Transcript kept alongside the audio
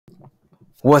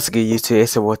What's good, YouTube?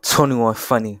 It's your 21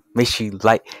 Funny. Make sure you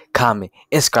like, comment,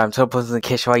 Instagram, tell post in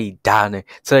catch while you down there.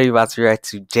 Today we're about to react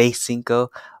to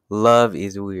Cinco. Love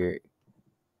is weird.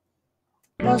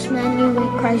 Boss man, you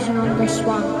went crazy on this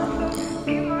one.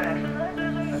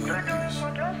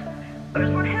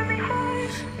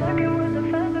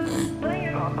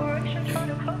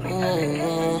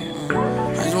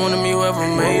 I just wanna meet whoever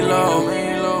made love.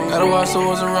 Gotta watch the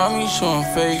ones around me showing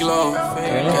fake love.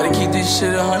 Gotta keep this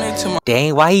shit 100 to my.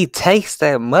 Dang, why he takes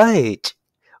that much?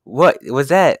 What was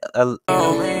that?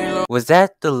 Was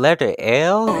that the letter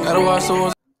L? Gotta watch the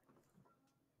ones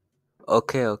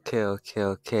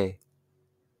Okay.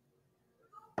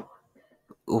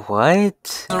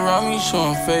 What? around me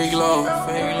showing fake love.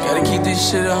 Gotta keep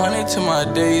this shit 100 to my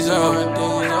days out.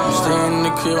 I'm staying in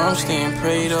the crib, I'm staying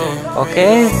prayed up.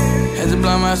 Okay. Had to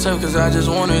blind myself cause I just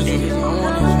wanted you.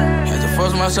 Had to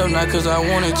force myself not cause I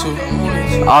wanted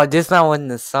to. Oh, this not one of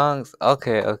the songs.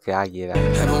 Okay, I get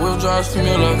it. Having withdrawals from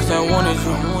your love cause I wanted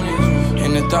you.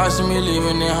 And the thoughts of me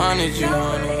leaving it haunted you.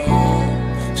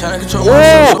 Trying to control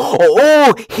myself.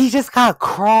 Oh, he just got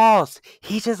crossed.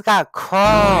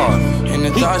 And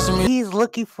the thoughts of me He's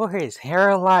looking for his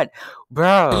hairline,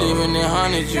 bro. leaving it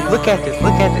haunted you. Look at this.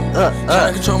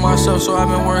 Trying to control myself, so I've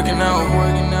been working out.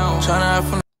 Trying to have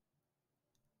fun.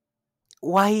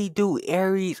 Why he do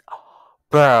Aries,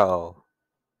 bro?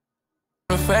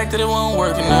 The fact that it wasn't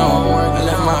working out. I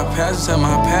left my past inside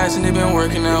my past and it been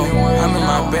working out. I'm in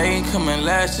my bag and coming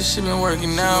last, this shit been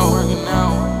working out.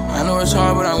 I know it's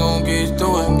hard, but I'm gonna get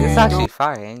through it. It's actually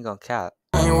fire. I ain't gonna cap.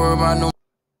 I ain't worried about no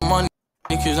money,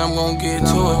 cause I'm gonna get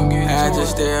to it. I had to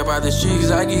stay about the street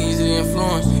cause I get easily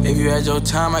influenced. If you had your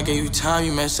time, I gave you time.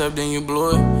 You mess up, then you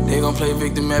blew it. They gon' play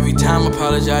victim every time,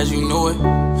 apologize, you knew it.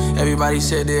 Everybody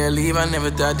said they'd leave, I never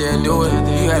thought they'd do it.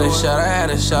 You had a shot, I had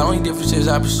a shot, only difference is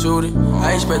I pursued it.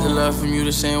 I expect the love from you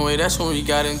the same way, that's when we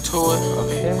got into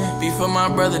it. Before my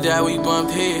brother died, we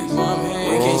bumped heads.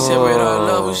 We can't separate our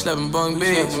love, we slept in bunk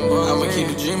beds. I'ma keep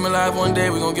the dream alive, one day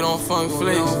we gon' get on funk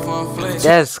flicks.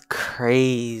 That's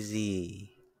crazy.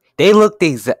 They look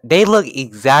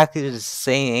exactly the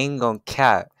same. Ain't gonna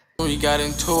cap. We got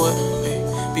into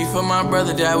it. Before my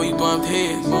brother died, we bumped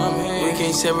heads. We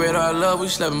can't separate our love, we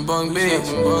slept in bunk beds.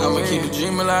 I'ma keep the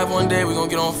dream alive, one day we gon'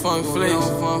 get on funk flicks.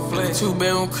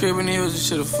 2-bedroom crib and hills, this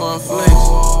shit a fun flex.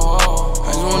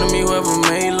 I just wanna meet whoever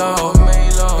made love.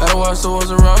 Gotta watch the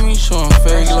ones around me showing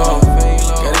fake love.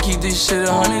 Gotta keep this shit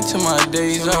 100 to my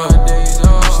days out.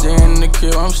 I'm staying in the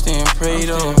crib, I'm staying prayed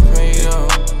up.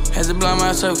 Had to blind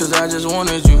myself cause I just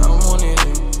wanted you.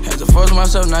 Had to force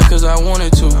myself not cause I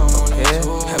wanted to.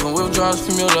 Having withdrawals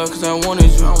from your love cause I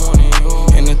wanted you.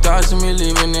 And the thoughts of me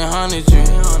leaving it haunted you.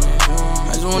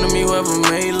 I just wanna meet whoever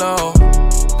made love.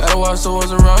 Gotta watch the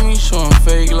ones around me showing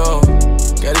fake love.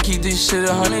 Gotta keep this shit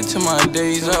 100 to my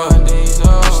days out.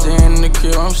 I'm staying in the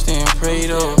crib, I'm staying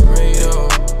prayed up.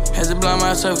 Had to blind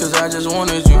myself cause I just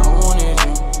wanted you.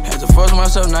 Had to force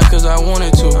myself not cause I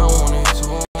wanted to.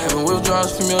 Having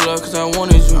withdrawals from your love cause I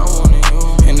wanted you.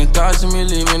 And the thoughts of me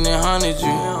leaving it haunted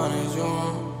you.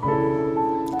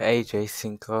 AJ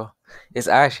Cinco. It's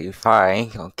actually fire. I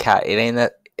ain't gonna cap. It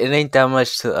ain't that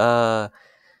much to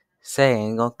say. I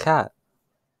ain't gonna cap.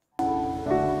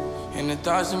 And the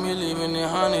thoughts of me leaving it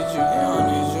haunted you.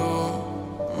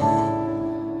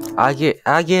 I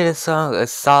get a song a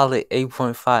solid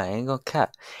 8.5. I ain't gonna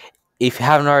cap. If you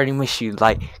haven't already, make sure you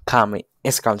like, comment,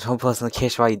 Instagram, don't post on the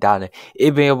catch while you down there.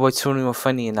 It been your boy 21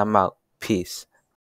 Funny and I'm out. Peace.